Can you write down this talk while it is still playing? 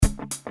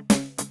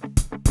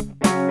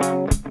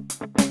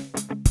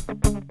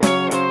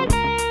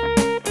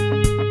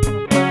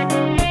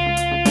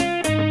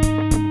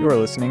are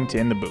listening to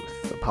In the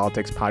Booth, a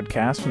politics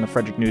podcast from the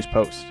Frederick News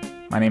Post.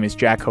 My name is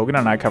Jack Hogan,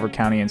 and I cover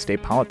county and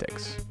state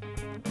politics.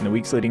 In the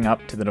weeks leading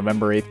up to the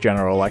November 8th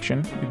general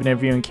election, we've been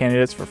interviewing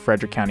candidates for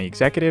Frederick County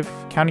Executive,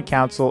 County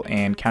Council,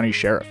 and County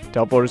Sheriff to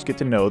help voters get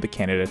to know the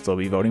candidates they'll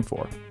be voting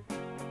for.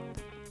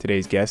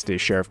 Today's guest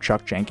is Sheriff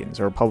Chuck Jenkins,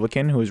 a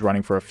Republican who is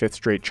running for a fifth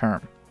straight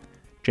term.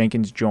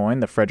 Jenkins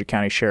joined the Frederick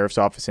County Sheriff's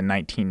Office in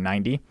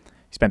 1990.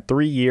 He spent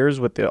 3 years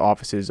with the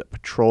office's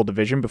patrol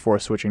division before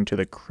switching to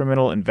the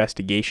Criminal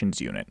Investigations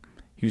Unit.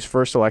 He was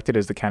first elected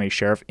as the county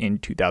sheriff in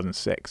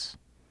 2006.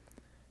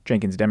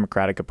 Jenkins'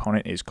 Democratic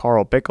opponent is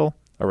Carl Bickel,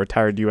 a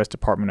retired U.S.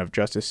 Department of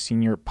Justice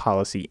senior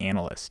policy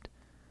analyst.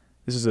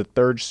 This is the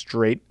third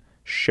straight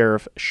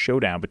sheriff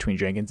showdown between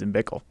Jenkins and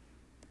Bickel.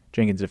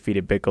 Jenkins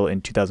defeated Bickel in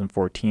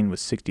 2014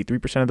 with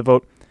 63% of the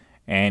vote,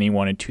 and he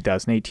won in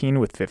 2018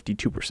 with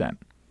 52%.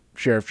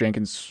 Sheriff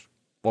Jenkins,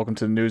 welcome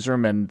to the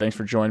newsroom, and thanks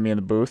for joining me in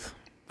the booth.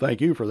 Thank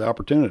you for the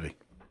opportunity.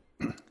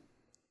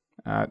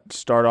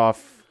 Start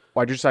off,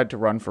 why'd you decide to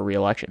run for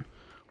re-election?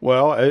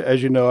 Well,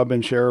 as you know, I've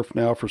been sheriff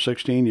now for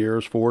 16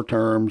 years, 4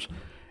 terms,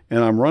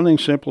 and I'm running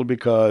simply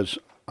because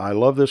I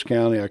love this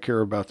county. I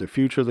care about the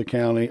future of the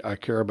county. I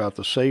care about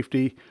the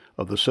safety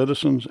of the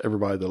citizens,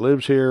 everybody that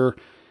lives here,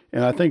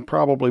 and I think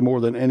probably more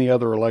than any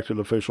other elected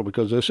official,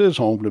 because this is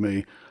home to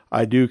me,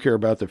 I do care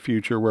about the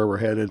future, where we're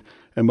headed,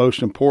 and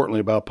most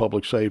importantly about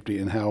public safety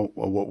and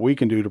what we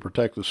can do to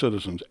protect the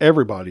citizens,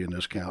 everybody in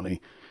this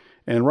county,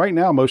 and right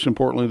now, most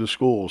importantly, the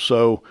schools.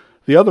 So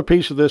the other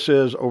piece of this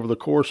is, over the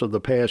course of the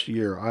past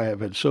year, I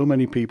have had so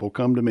many people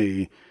come to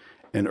me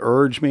and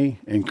urge me,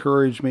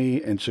 encourage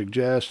me, and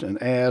suggest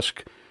and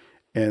ask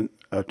and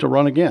to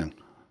run again.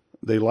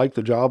 They like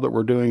the job that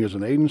we're doing as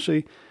an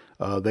agency.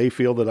 They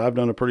feel that I've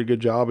done a pretty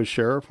good job as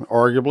sheriff,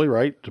 arguably,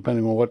 right,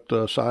 depending on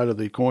what side of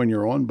the coin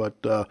you're on. But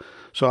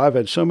so I've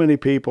had so many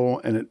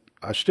people, and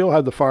I still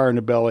have the fire in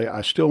the belly.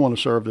 I still want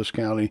to serve this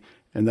county,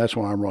 and that's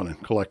why I'm running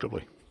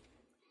collectively.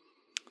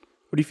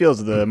 What do you feel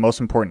is the most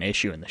important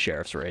issue in the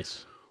sheriff's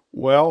race?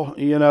 Well,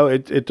 you know,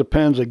 it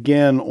depends,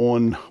 again,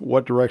 on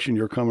what direction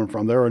you're coming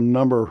from. There are a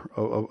number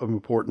of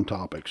important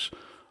topics.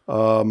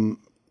 So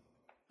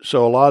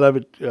a lot of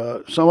it,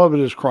 some of it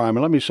is crime.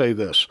 And let me say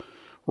this.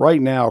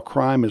 Right now,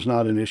 crime is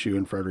not an issue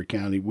in Frederick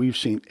County. We've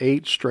seen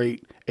 8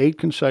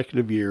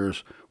 consecutive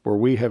years where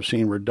we have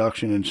seen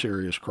reduction in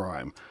serious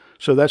crime.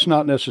 So that's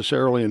not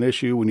necessarily an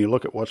issue when you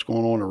look at what's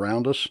going on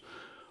around us,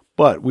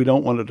 but we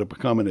don't want it to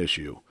become an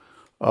issue.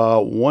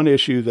 One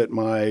issue that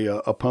my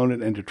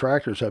opponent and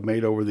detractors have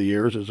made over the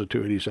years is the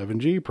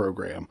 287G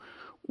program,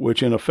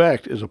 which in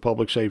effect is a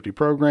public safety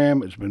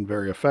program. It's been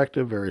very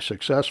effective, very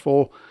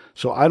successful.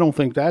 So I don't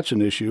think that's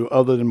an issue,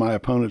 other than my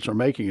opponents are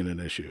making it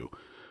an issue.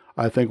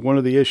 I think one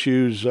of the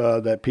issues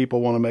that people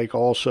want to make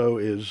also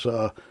is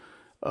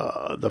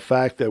the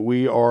fact that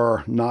we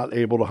are not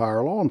able to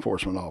hire law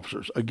enforcement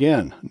officers.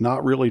 Again,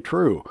 not really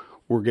true.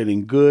 We're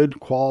getting good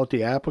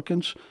quality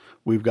applicants.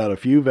 We've got a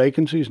few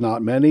vacancies,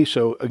 not many.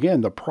 So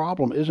again, the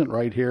problem isn't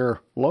right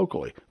here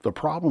locally. The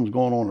problem's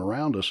going on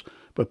around us.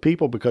 But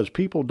because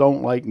people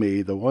don't like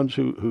me, the ones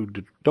who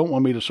don't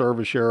want me to serve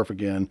as sheriff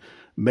again,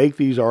 make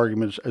these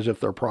arguments as if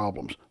they're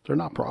problems. They're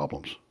not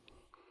problems.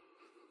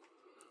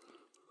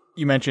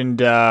 You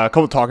mentioned a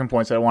couple of talking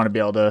points that I want to be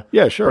able to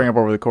bring up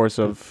over the course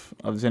of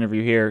this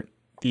interview here.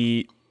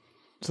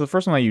 So the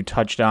first one that you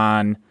touched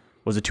on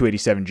was the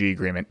 287G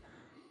agreement.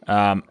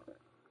 I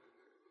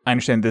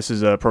understand this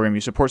is a program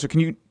you support, so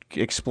can you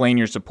explain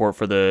your support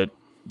for the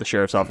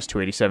Sheriff's Office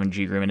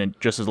 287G agreement? And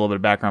just as a little bit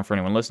of background for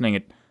anyone listening,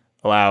 it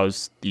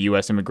allows the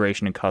U.S.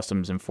 Immigration and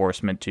Customs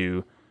Enforcement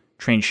to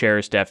train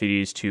sheriff's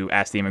deputies to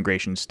ask the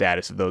immigration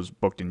status of those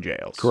booked in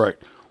jails.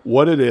 Correct.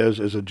 What it is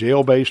a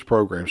jail-based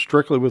program,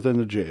 strictly within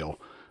the jail,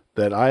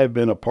 that we have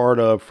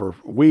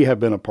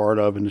been a part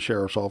of in the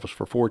Sheriff's Office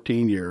for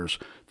 14 years,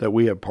 that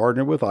we have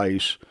partnered with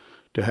ICE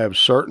to have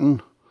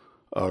certain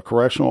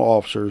correctional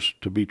officers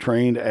to be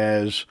trained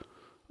as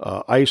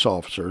ICE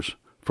officers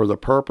for the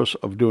purpose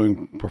of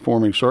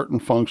performing certain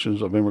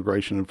functions of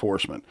immigration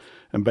enforcement.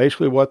 And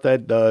basically what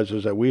that does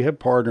is that we have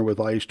partnered with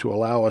ICE to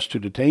allow us to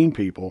detain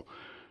people,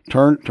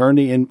 turn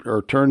the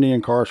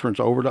incarcerants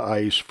over to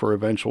ICE for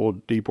eventual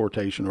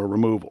deportation or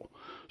removal.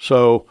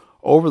 So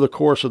over the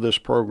course of this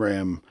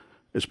program,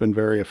 it's been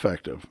very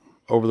effective.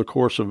 Over the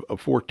course of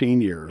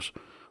 14 years,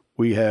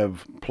 we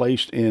have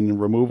placed in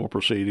removal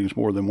proceedings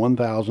more than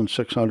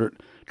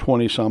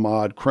 1,620 some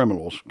odd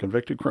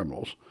convicted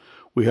criminals.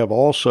 We have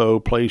also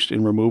placed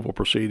in removal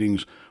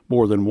proceedings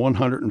more than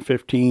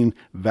 115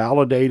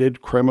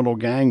 validated criminal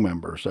gang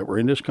members that were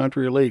in this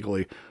country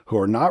illegally who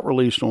are not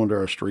released onto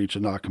our streets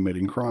and not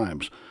committing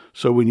crimes.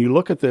 So when you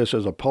look at this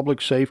as a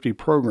public safety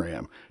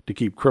program to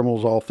keep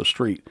criminals off the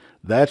street,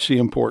 that's the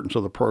importance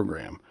of the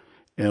program.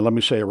 And let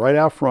me say it right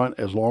out front,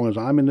 as long as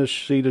I'm in this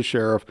seat as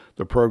sheriff,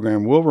 the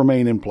program will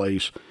remain in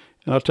place.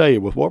 And I'll tell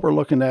you, with what we're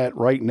looking at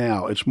right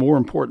now, it's more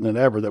important than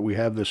ever that we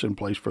have this in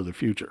place for the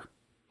future.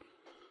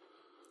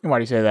 And why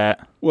do you say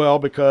that? Well,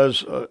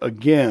 because,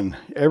 again,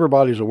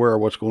 everybody's aware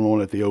of what's going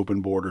on at the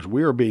open borders.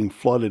 We are being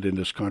flooded in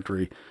this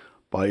country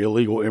by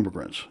illegal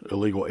immigrants,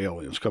 illegal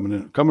aliens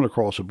coming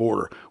across the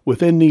border.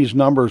 Within these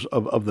numbers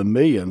of the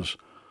millions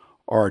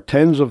are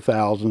tens of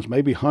thousands,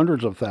 maybe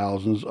hundreds of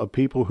thousands of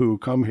people who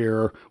come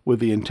here with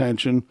the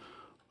intention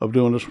of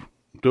doing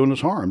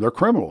this harm. They're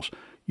criminals.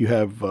 You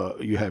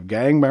have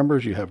gang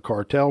members, you have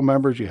cartel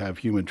members, you have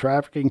human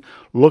trafficking.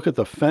 Look at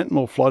the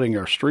fentanyl flooding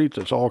our streets.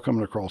 It's all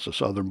coming across the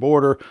southern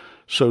border.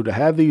 So to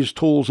have these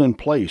tools in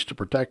place to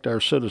protect our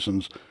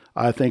citizens,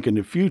 I think in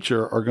the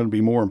future are going to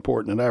be more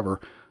important than ever.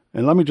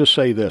 And let me just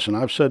say this, and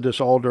I've said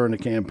this all during the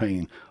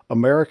campaign,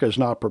 America is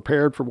not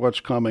prepared for what's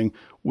coming.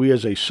 We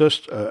as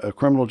a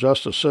criminal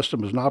justice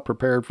system is not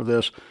prepared for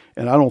this,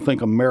 and I don't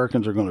think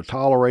Americans are going to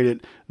tolerate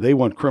it. They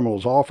want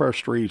criminals off our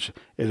streets,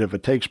 and if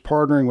it takes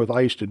partnering with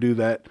ICE to do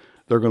that,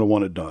 they're going to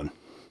want it done.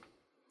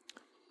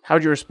 How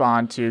would you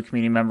respond to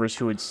community members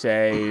who would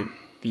say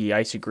the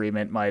ICE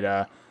agreement might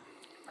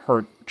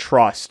hurt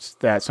trust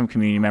that some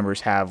community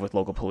members have with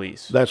local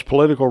police? That's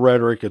political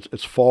rhetoric.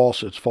 It's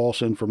false. It's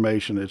false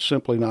information. It's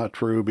simply not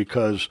true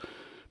because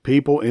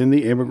people in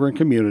the immigrant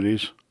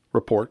communities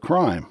report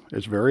crime.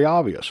 It's very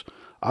obvious.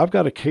 I've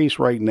got a case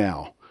right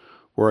now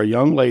where a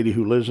young lady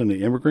who lives in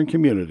the immigrant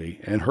community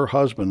and her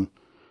husband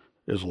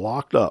is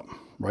locked up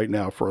right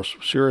now for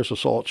serious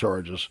assault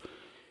charges.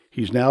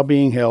 He's now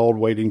being held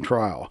waiting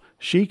trial.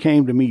 She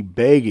came to me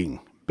begging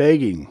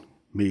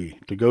me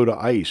to go to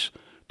ICE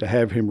to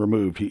have him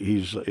removed.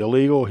 He's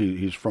illegal.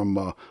 He's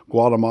from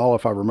Guatemala,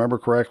 if I remember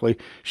correctly.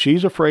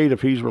 She's afraid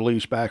if he's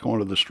released back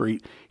onto the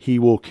street, he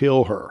will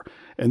kill her.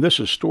 And this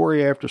is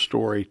story after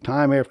story,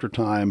 time after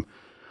time.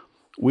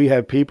 We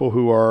have people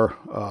who are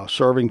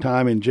serving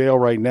time in jail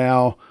right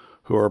now,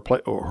 who are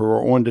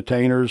on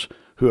detainers,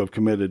 who have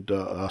committed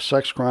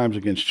sex crimes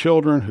against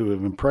children, who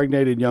have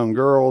impregnated young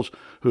girls,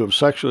 who have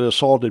sexually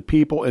assaulted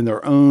people in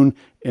their own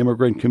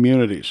immigrant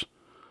communities.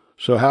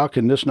 So how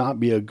can this not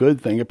be a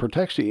good thing? It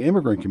protects the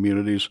immigrant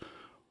communities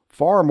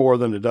far more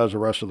than it does the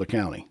rest of the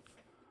county.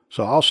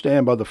 So I'll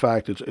stand by the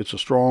fact it's a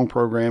strong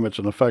program, it's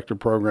an effective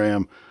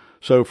program.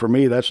 So for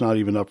me, that's not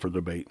even up for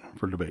debate.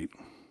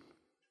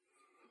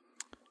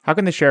 How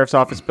can the sheriff's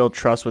office build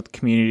trust with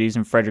communities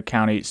in Frederick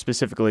County,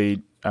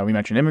 specifically, we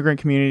mentioned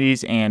immigrant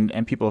communities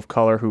and people of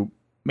color who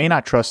may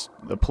not trust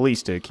the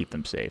police to keep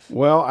them safe?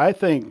 Well, I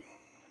think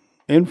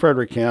in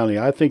Frederick County,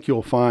 I think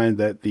you'll find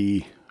that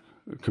the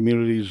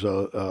communities,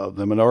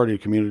 the minority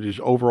communities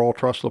overall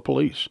trust the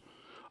police.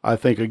 I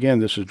think, again,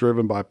 this is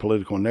driven by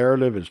political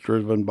narrative. It's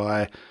driven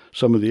by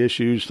some of the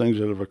issues, things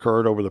that have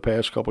occurred over the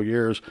past couple of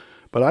years.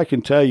 But I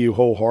can tell you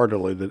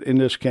wholeheartedly that in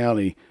this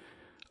county,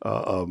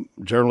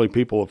 generally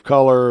people of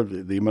color,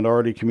 the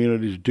minority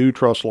communities do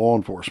trust law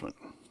enforcement.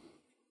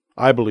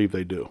 I believe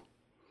they do.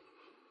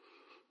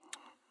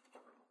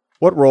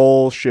 What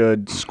role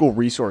should school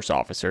resource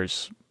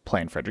officers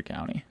play in Frederick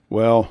County?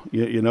 Well,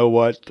 you know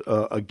what?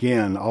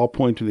 Again, I'll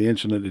point to the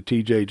incident at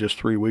TJ just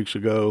 3 weeks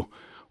ago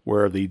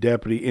where the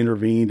deputy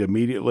intervened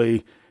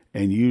immediately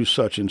and used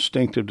such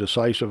instinctive,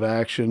 decisive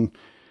action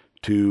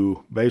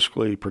to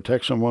basically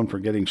protect someone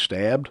from getting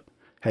stabbed.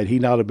 Had he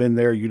not have been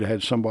there, you'd have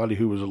had somebody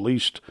who was at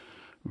least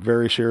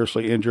very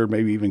seriously injured,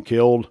 maybe even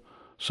killed.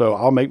 So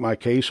I'll make my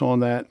case on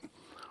that.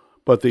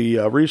 But the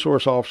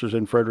resource officers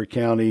in Frederick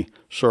County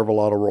serve a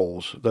lot of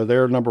roles. They're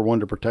there, number one,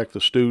 to protect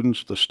the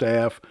students, the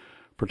staff,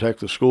 protect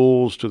the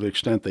schools to the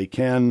extent they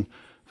can.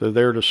 They're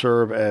there to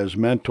serve as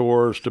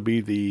mentors, to be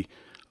the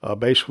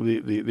basically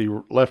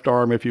the left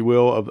arm, if you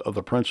will, of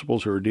the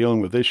principals who are dealing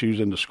with issues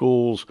in the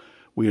schools.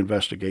 We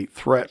investigate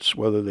threats,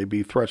 whether they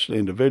be threats to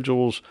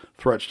individuals,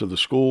 threats to the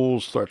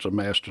schools, threats of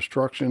mass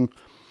destruction.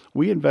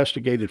 We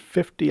investigated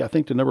 50, I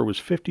think the number was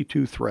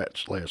 52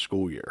 threats last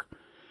school year.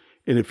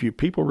 And if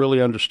people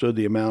really understood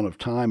the amount of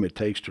time it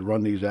takes to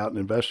run these out and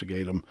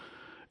investigate them,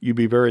 you'd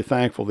be very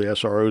thankful the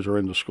SROs are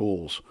in the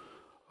schools.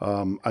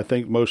 I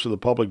think most of the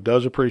public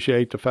does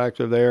appreciate the fact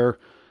they're there.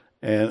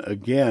 And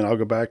again, I'll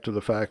go back to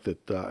the fact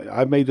that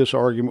I made this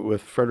argument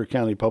with Frederick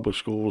County Public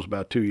Schools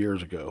about 2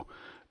 years ago,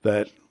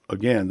 that,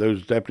 again,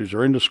 those deputies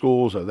are in the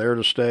schools, they're there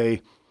to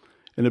stay.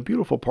 And the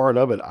beautiful part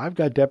of it, I've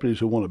got deputies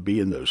who want to be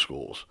in those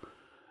schools.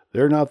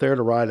 They're not there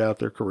to ride out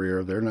their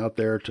career. They're not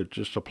there to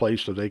just a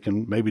place that they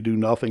can maybe do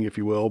nothing, if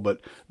you will,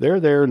 but they're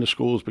there in the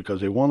schools because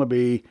they want to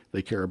be,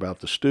 they care about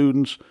the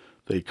students,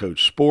 they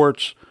coach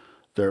sports,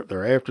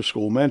 they're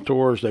after-school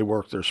mentors, they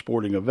work their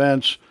sporting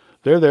events.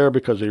 They're there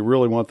because they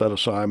really want that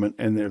assignment,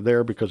 and they're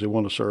there because they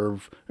want to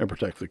serve and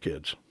protect the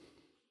kids.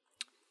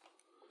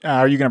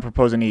 Are you going to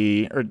propose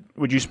any, or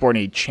would you support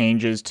any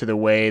changes to the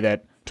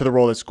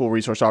role that school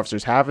resource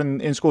officers have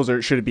in schools,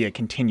 or should it be a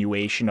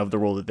continuation of the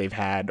role that they've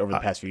had over the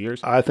past few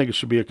years? I think it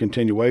should be a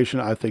continuation.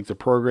 I think the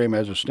program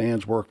as it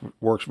stands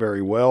works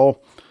very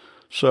well.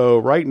 So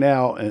right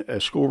now, a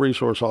school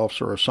resource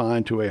officer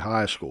assigned to a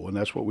high school, and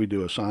that's what we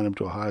do, assign them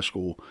to a high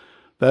school.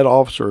 That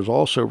officer is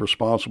also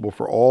responsible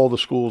for all the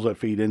schools that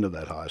feed into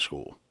that high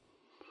school.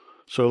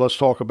 So let's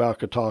talk about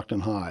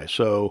Catoctin High.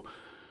 So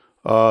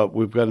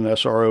we've got an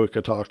SRO at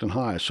Catoctin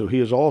High. So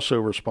he is also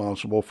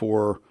responsible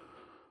for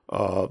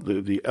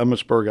the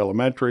Emmitsburg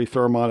Elementary,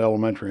 Thurmont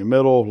Elementary and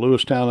Middle,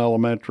 Lewistown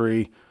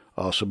Elementary,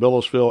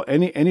 Sibyllesville,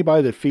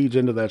 anybody that feeds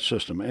into that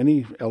system,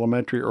 any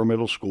elementary or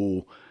middle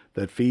school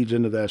that feeds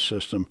into that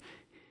system,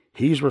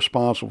 he's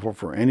responsible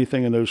for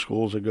anything in those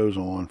schools that goes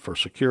on, for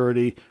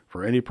security,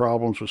 for any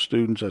problems with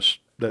students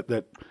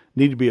that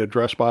need to be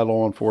addressed by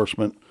law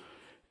enforcement.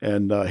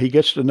 And he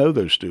gets to know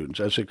those students.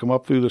 As they come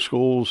up through the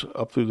schools,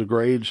 up through the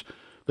grades,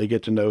 they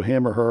get to know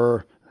him or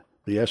her.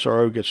 The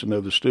SRO gets to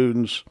know the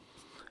students.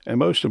 And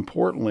most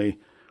importantly,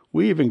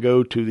 we even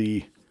go to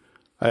the,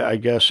 I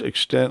guess,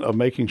 extent of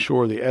making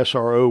sure the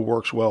SRO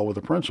works well with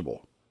the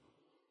principal.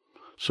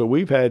 So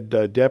we've had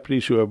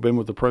deputies who have been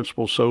with the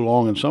principal so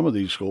long in some of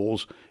these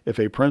schools, if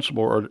a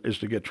principal is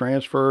to get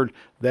transferred,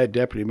 that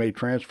deputy may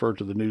transfer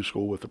to the new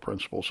school with the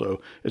principal.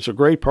 So it's a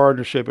great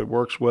partnership. It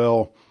works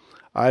well.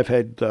 I've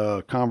had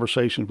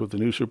conversations with the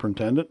new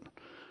superintendent.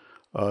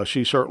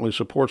 She certainly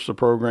supports the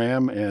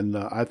program, and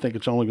I think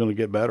it's only going to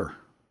get better.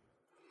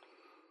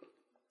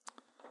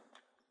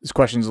 This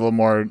question's a little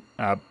more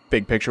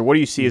big picture. What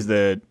do you see as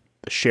the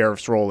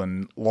sheriff's role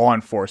in law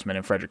enforcement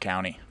in Frederick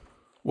County?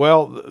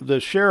 Well, the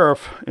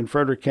sheriff in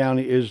Frederick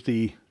County is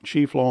the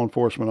chief law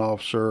enforcement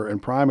officer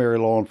and primary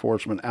law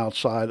enforcement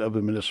outside of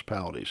the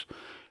municipalities.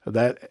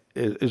 That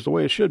is the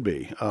way it should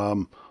be.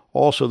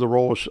 Also, the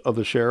role of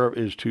the sheriff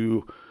is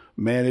to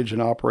manage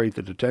and operate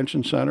the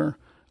detention center,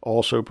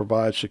 also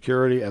provide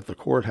security at the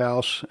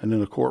courthouse and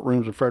in the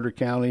courtrooms of Frederick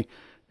County,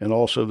 and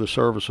also the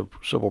service of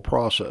civil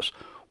process.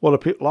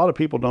 What a lot of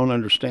people don't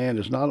understand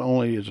is not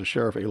only is the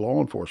sheriff a law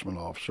enforcement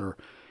officer,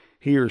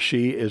 he or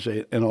she is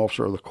an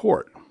officer of the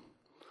court.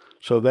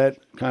 So that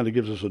kind of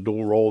gives us a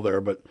dual role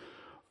there. But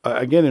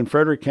again, in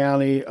Frederick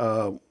County,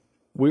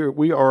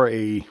 we are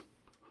a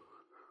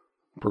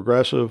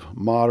progressive,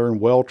 modern,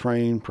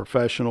 well-trained,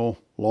 professional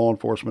law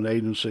enforcement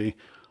agency.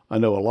 I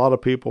know a lot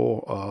of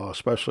people,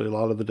 especially a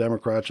lot of the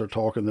Democrats, are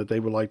talking that they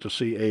would like to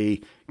see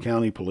a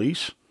county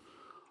police.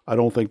 I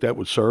don't think that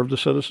would serve the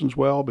citizens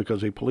well,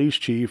 because a police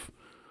chief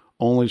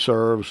only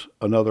serves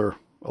another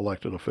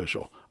elected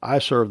official. I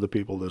serve the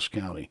people of this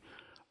county.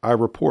 I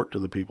report to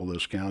the people of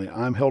this county.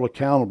 I'm held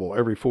accountable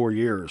every 4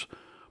 years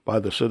by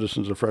the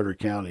citizens of Frederick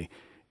County.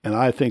 And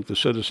I think the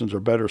citizens are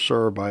better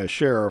served by a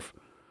sheriff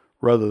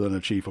rather than a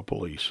chief of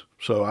police.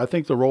 So I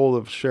think the role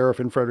of sheriff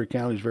in Frederick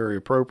County is very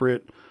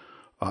appropriate.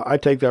 I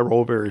take that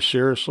role very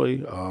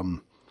seriously.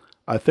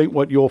 I think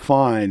what you'll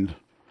find,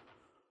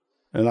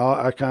 and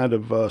I kind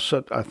of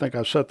I think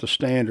I've set the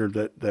standard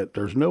that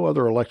there's no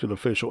other elected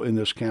official in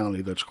this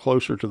county that's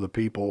closer to the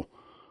people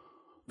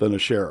than a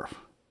sheriff.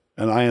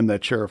 And I am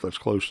that sheriff that's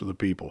close to the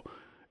people.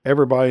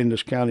 Everybody in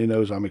this county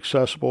knows I'm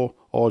accessible.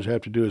 All you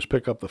have to do is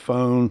pick up the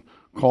phone,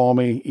 call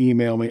me,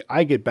 email me.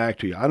 I get back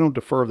to you. I don't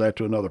defer that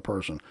to another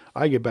person.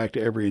 I get back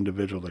to every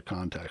individual that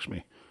contacts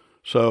me.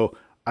 So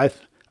I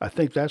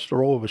think that's the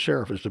role of a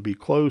sheriff, is to be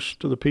close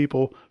to the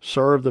people,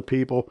 serve the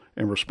people,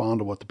 and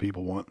respond to what the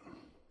people want.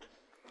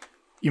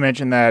 You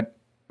mentioned that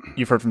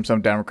you've heard from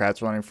some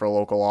Democrats running for a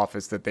local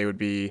office that they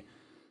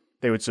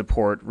would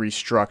support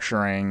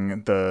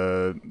restructuring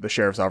the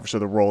sheriff's office, or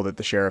the role that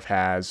the sheriff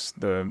has,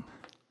 that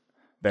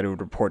it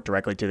would report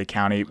directly to the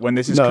county. When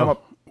this has come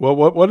up, well,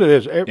 what it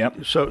is,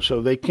 yep.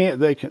 So they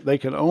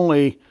can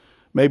only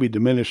maybe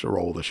diminish the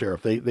role of the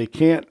sheriff. They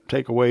can't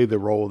take away the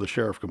role of the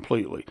sheriff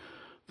completely.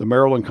 The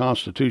Maryland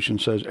Constitution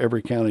says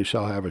every county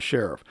shall have a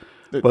sheriff,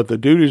 but the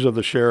duties of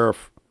the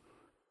sheriff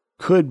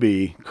could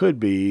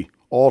be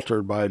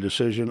altered by a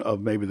decision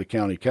of maybe the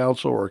county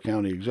council or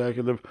county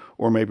executive,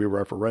 or maybe a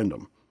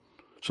referendum.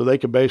 So they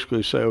could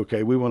basically say,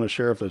 okay, we want a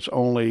sheriff that's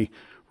only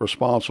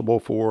responsible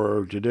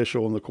for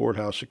judicial and the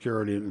courthouse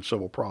security and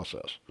civil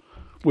process,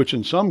 which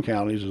in some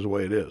counties is the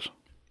way it is.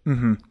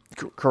 Mm-hmm.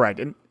 Correct.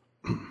 And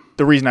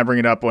the reason I bring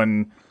it up,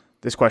 when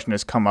this question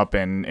has come up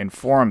in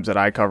forums that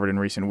I covered in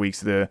recent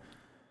weeks,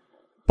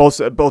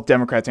 both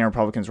Democrats and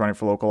Republicans running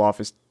for local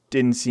office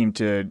didn't seem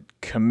to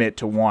commit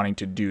to wanting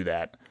to do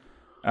that,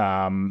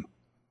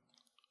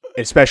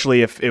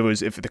 especially if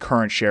the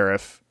current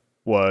sheriff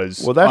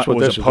was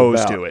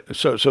opposed to it.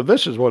 So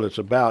this is what it's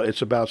about.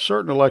 It's about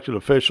certain elected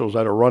officials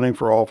that are running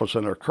for office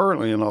and are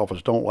currently in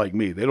office don't like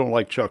me. They don't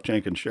like Chuck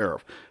Jenkins,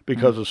 sheriff,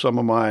 because of some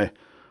of my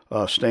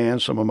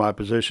stands, some of my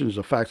positions,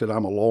 the fact that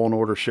I'm a law and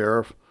order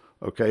sheriff,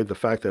 okay, the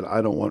fact that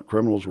I don't want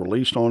criminals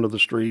released onto the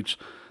streets,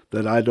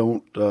 that I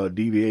don't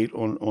deviate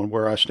on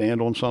where I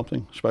stand on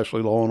something,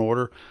 especially law and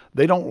order.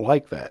 They don't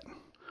like that.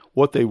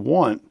 What they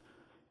want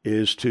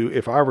is to,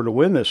 if I were to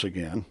win this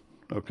again,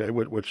 okay,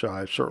 which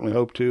I certainly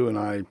hope to, and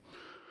I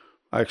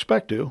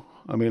expect to.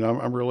 I mean,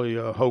 I'm really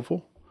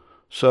hopeful.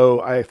 So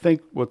I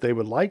think what they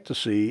would like to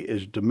see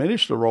is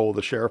diminish the role of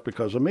the sheriff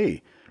because of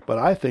me. But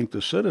I think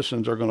the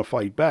citizens are going to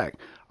fight back.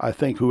 I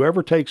think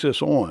whoever takes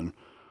this on,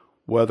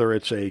 whether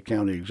it's a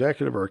county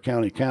executive or a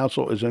county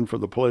council, is in for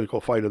the political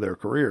fight of their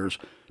careers,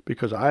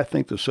 because I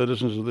think the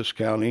citizens of this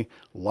county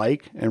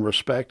like and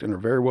respect and are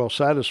very well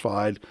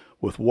satisfied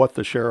with what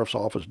the sheriff's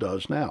office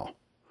does now.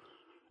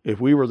 If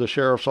we were the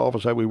sheriff's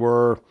office that we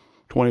were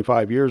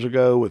 25 years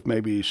ago with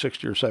maybe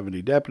 60 or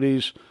 70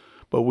 deputies,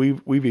 but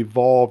we've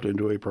evolved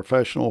into a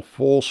professional,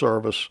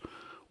 full-service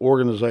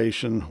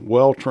organization,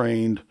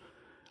 well-trained,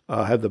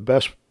 have the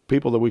best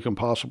people that we can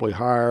possibly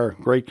hire,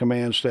 great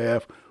command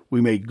staff.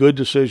 We made good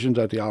decisions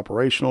at the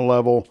operational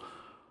level.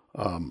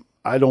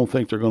 I don't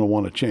think they're going to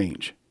want to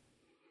change.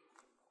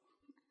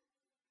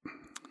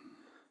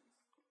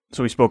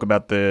 So we spoke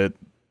about the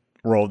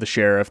role of the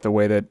sheriff, the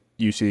way that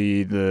you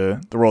see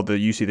the role that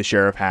you see the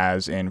sheriff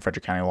has in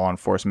Frederick County law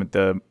enforcement.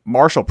 The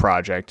Marshall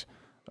Project,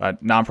 a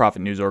nonprofit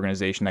news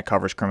organization that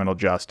covers criminal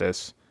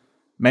justice,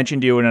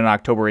 mentioned you in an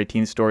October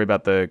 18th story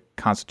about the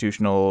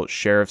Constitutional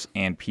Sheriffs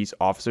and Peace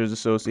Officers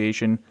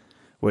Association,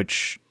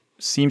 which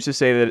seems to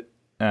say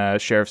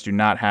that sheriffs do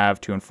not have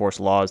to enforce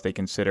laws they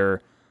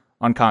consider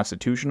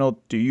unconstitutional.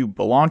 Do you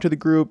belong to the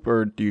group,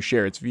 or do you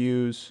share its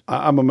views?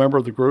 I'm a member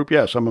of the group.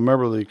 Yes, I'm a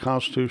member of the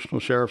Constitutional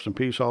Sheriffs and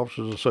Peace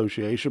Officers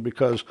Association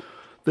because,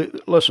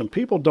 listen,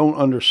 people don't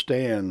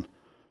understand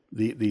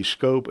the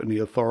scope and the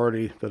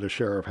authority that a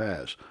sheriff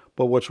has.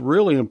 But what's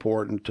really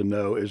important to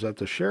know is that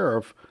the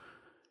sheriff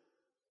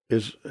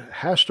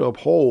has to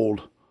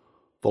uphold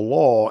the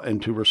law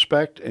and to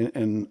respect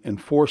and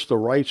enforce the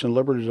rights and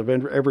liberties of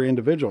every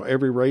individual,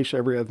 every race,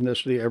 every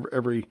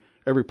ethnicity,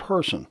 every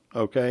person.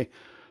 Okay,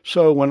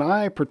 so when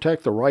I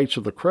protect the rights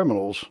of the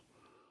criminals,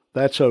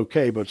 that's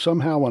okay. But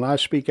somehow when I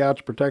speak out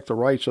to protect the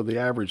rights of the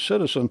average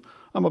citizen,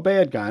 I'm a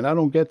bad guy, and I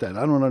don't get that.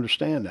 I don't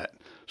understand that.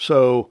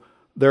 So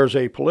there's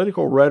a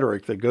political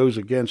rhetoric that goes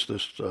against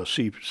this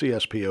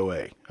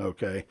CSPOA.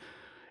 Okay,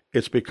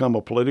 it's become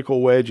a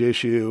political wedge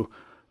issue.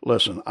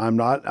 Listen, I'm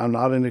not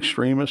an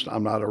extremist.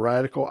 I'm not a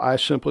radical. I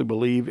simply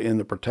believe in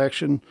the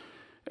protection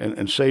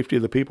and safety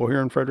of the people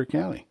here in Frederick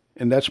County.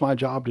 And that's my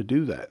job to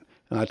do that.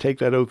 And I take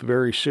that oath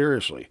very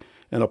seriously.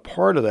 And a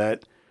part of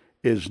that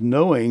is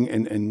knowing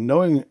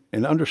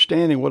and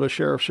understanding what a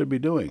sheriff should be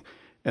doing.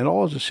 And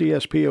all the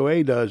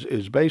CSPOA does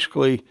is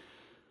basically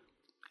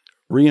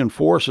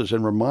reinforces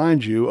and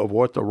reminds you of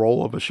what the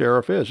role of a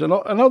sheriff is and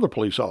other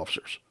police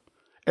officers.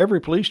 Every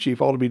police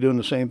chief ought to be doing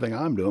the same thing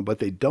I'm doing, but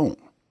they don't.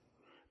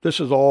 This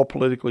is all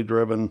politically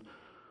driven.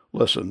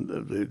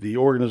 Listen, the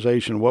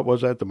organization, what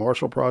was that, the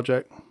Marshall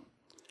Project?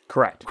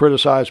 Correct.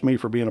 Criticized me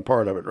for being a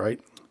part of it, right?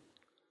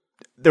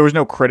 There was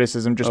no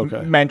criticism, just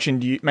Okay.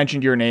 mentioned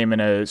your name in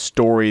a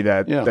story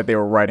that they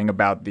were writing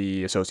about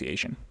the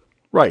association.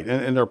 Right,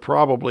 and they're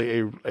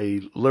probably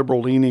a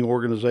liberal-leaning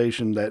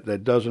organization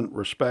that doesn't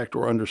respect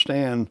or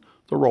understand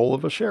the role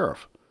of a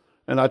sheriff.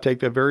 And I take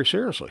that very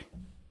seriously.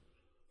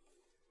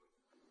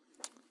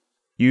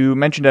 You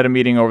mentioned at a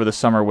meeting over the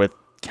summer with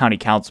county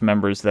council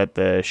members that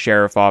the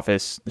sheriff's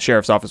office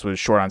was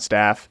short on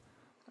staff.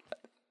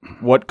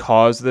 What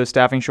caused the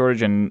staffing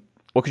shortage, and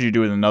what could you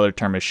do with another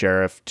term as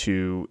sheriff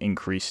to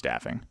increase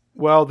staffing?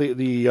 Well,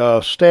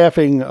 the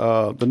staffing,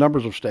 the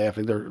numbers of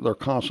staffing, they're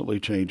constantly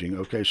changing.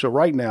 Okay, so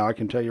right now, I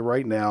can tell you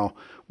right now,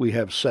 we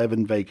have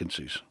 7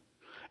 vacancies,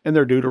 and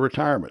they're due to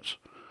retirements.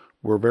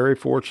 We're very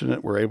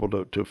fortunate. We're able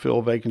to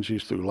fill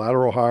vacancies through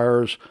lateral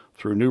hires,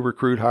 through new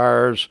recruit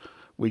hires.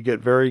 We get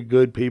very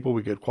good people.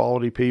 We get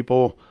quality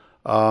people.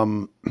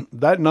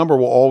 That number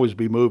will always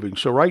be moving.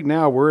 So right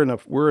now we're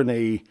in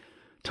a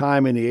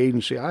time in the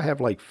agency. I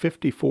have like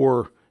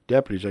 54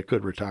 deputies that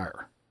could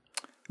retire.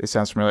 This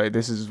sounds familiar.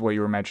 This is what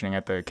you were mentioning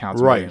at the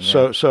council Right. meeting.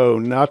 Yeah. So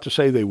not to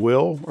say they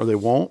will or they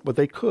won't, but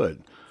they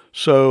could.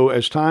 So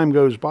as time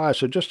goes by,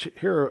 so just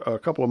here a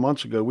couple of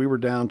months ago, we were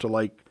down to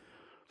like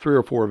 3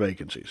 or 4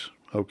 vacancies.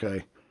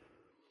 Okay.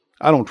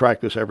 I don't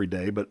track this every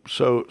day, but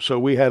so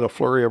we had a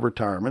flurry of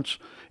retirements.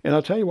 And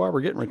I'll tell you why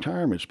we're getting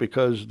retirements,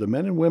 because the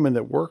men and women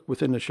that work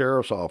within the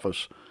sheriff's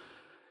office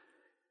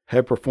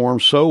have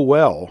performed so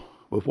well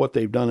with what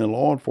they've done in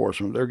law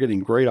enforcement, they're getting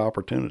great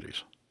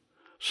opportunities.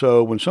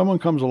 So when someone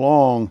comes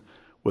along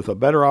with a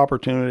better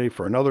opportunity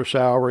for another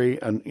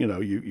salary, and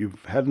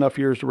you've had enough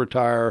years to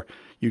retire,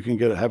 you can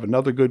have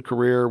another good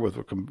career with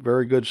a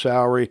very good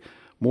salary,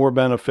 more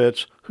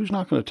benefits, who's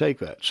not going to take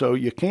that? So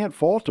you can't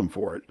fault them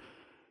for it.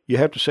 You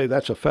have to say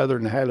that's a feather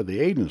in the hat of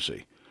the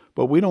agency.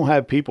 But we don't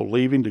have people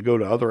leaving to go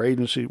to other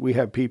agencies. We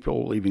have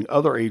people leaving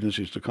other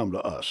agencies to come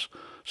to us.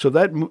 So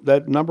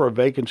that number of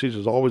vacancies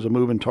is always a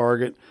moving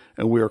target,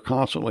 and we are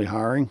constantly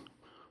hiring.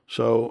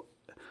 So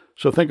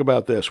think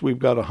about this. We've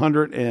got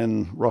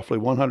roughly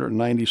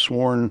 190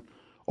 sworn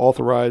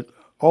authorized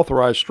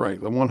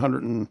strength, and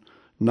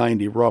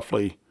 190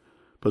 roughly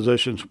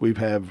positions. We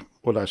have,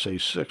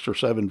 6 or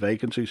 7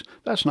 vacancies.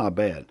 That's not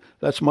bad.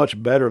 That's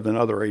much better than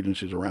other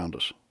agencies around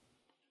us.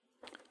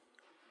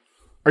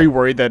 Are you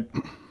worried that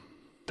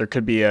there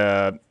could be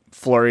a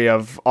flurry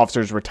of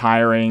officers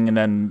retiring and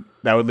then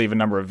that would leave a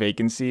number of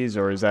vacancies,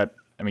 or is that,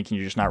 can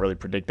you just not really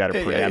predict that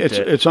or preempt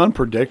it? It's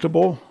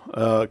unpredictable,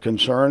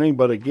 concerning,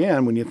 but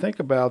again, when you think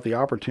about the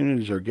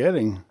opportunities they're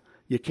getting,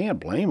 you can't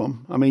blame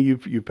them.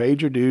 You've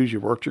paid your dues,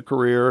 you've worked your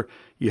career,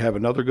 you have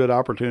another good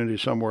opportunity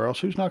somewhere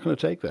else. Who's not going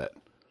to take that?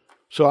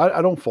 So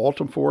I don't fault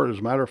them for it. As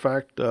a matter of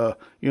fact, I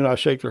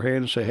shake their hand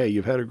and say, hey,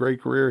 you've had a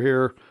great career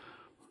here.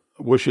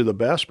 Wish you the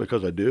best,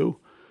 because I do.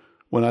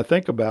 When I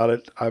think about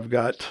it, I've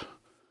got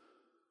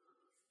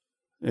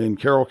in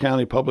Carroll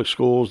County Public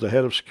Schools, the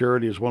head of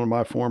security is one of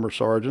my former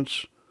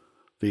sergeants.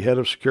 The head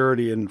of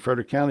security in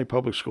Frederick County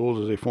Public Schools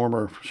is a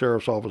former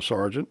sheriff's office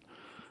sergeant.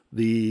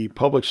 The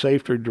public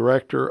safety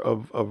director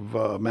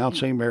of Mount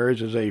St.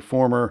 Mary's is a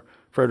former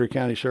Frederick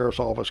County Sheriff's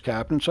Office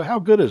captain. So how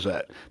good is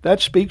that? That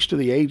speaks to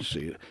the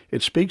agency.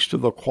 It speaks to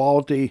the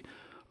quality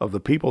of the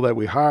people that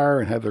we hire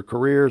and have their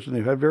careers, and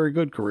they've had very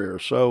good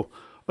careers. So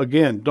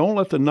again, don't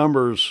let the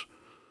numbers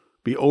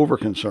be over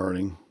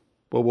concerning,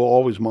 but we'll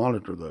always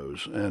monitor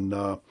those. And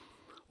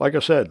like I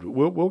said,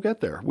 we'll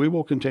get there. We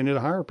will continue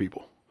to hire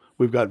people.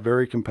 We've got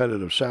very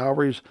competitive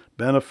salaries,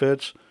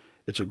 benefits.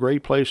 It's a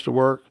great place to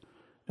work.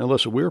 And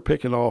listen, we're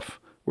picking off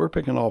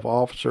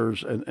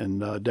officers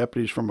and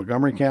deputies from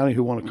Montgomery County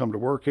who want to come to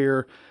work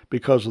here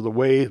because of the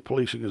way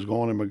policing is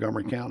going in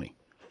Montgomery County.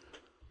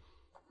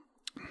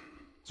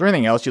 Is there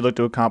anything else you'd look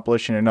to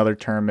accomplish in another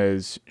term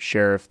as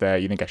sheriff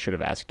that you think I should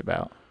have asked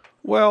about?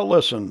 Well,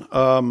 listen,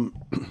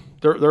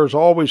 there's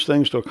always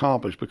things to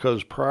accomplish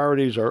because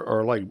priorities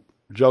are like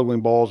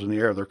juggling balls in the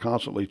air. They're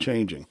constantly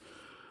changing.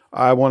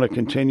 I want to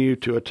continue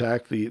to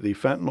attack the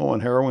fentanyl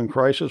and heroin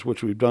crisis,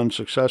 which we've done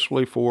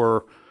successfully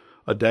for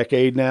a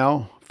decade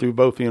now through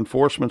both the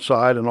enforcement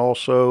side and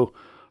also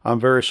I'm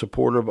very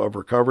supportive of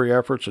recovery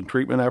efforts and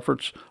treatment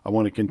efforts. I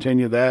want to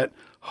continue that.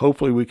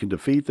 Hopefully we can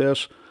defeat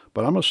this.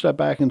 But I'm going to step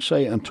back and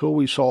say until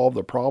we solve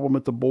the problem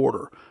at the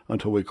border,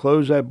 until we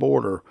close that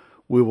border,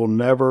 we will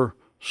never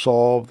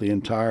solve the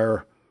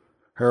entire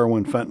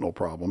heroin fentanyl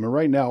problem. And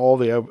right now, all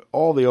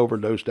the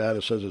overdose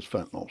data says it's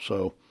fentanyl.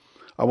 So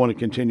I want to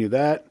continue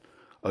that.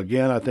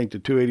 Again, I think the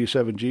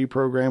 287G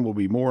program will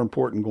be more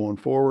important going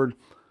forward.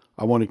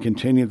 I want to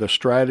continue the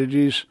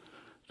strategies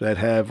that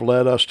have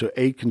led us to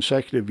 8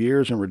 consecutive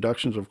years in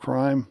reductions of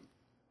crime.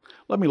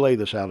 Let me lay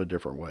this out a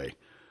different way.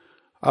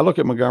 I look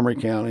at Montgomery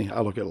County, I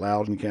look at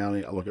Loudoun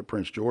County, I look at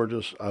Prince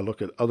George's, I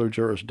look at other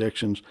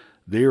jurisdictions.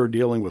 They are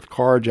dealing with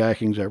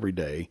carjackings every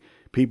day,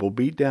 people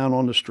beat down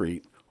on the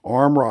street,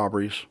 armed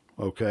robberies,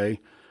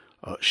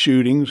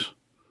 shootings.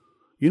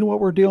 You know what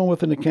we're dealing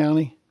with in the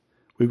county?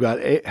 We've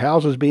got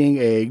houses being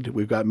egged,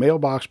 we've got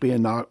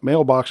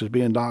mailboxes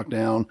being knocked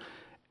down,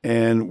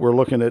 and we're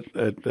looking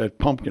at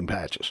pumpkin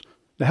patches.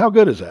 Now, how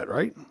good is that,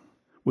 right?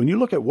 When you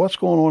look at what's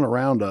going on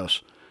around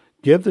us,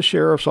 give the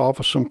sheriff's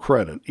office some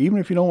credit. Even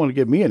if you don't want to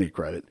give me any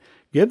credit,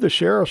 give the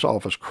sheriff's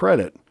office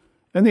credit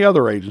and the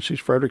other agencies,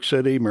 Frederick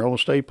City,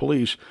 Maryland State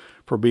Police,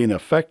 for being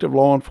effective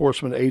law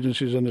enforcement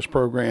agencies in this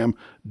program,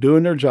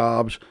 doing their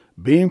jobs,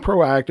 being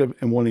proactive,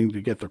 and wanting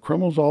to get the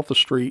criminals off the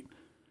street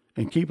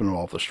and keeping them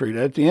off the street.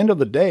 At the end of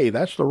the day,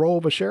 that's the role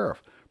of a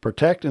sheriff.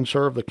 Protect and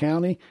serve the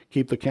county,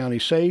 keep the county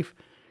safe,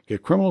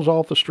 get criminals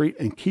off the street,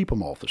 and keep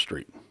them off the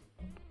street.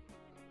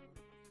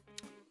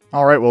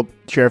 All right. Well,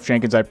 Sheriff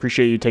Jenkins, I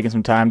appreciate you taking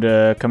some time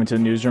to come into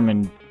the newsroom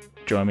and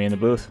join me in the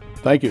booth.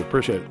 Thank you.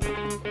 Appreciate it.